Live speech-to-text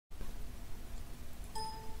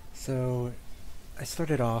So, I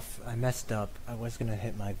started off, I messed up. I was gonna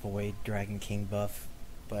hit my Void Dragon King buff,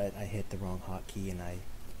 but I hit the wrong hotkey and I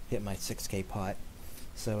hit my 6k pot.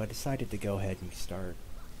 So I decided to go ahead and start.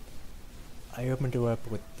 I opened it up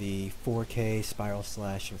with the 4k Spiral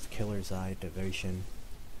Slash with Killer's Eye Devotion.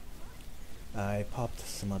 I popped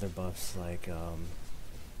some other buffs like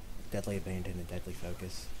Deadly Abandon and Deadly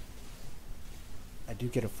Focus. I do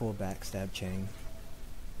get a full backstab chain.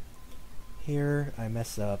 Here I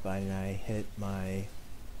mess up and I hit my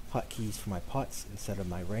hotkeys for my pots instead of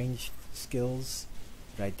my ranged skills,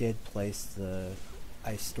 but I did place the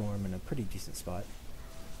Ice Storm in a pretty decent spot,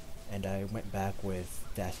 and I went back with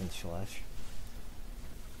Dash and Slash.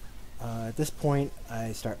 At this point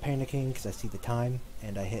I start panicking because I see the time,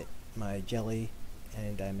 and I hit my Jelly,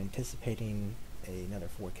 and I'm anticipating another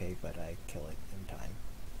 4k, but I kill it in time.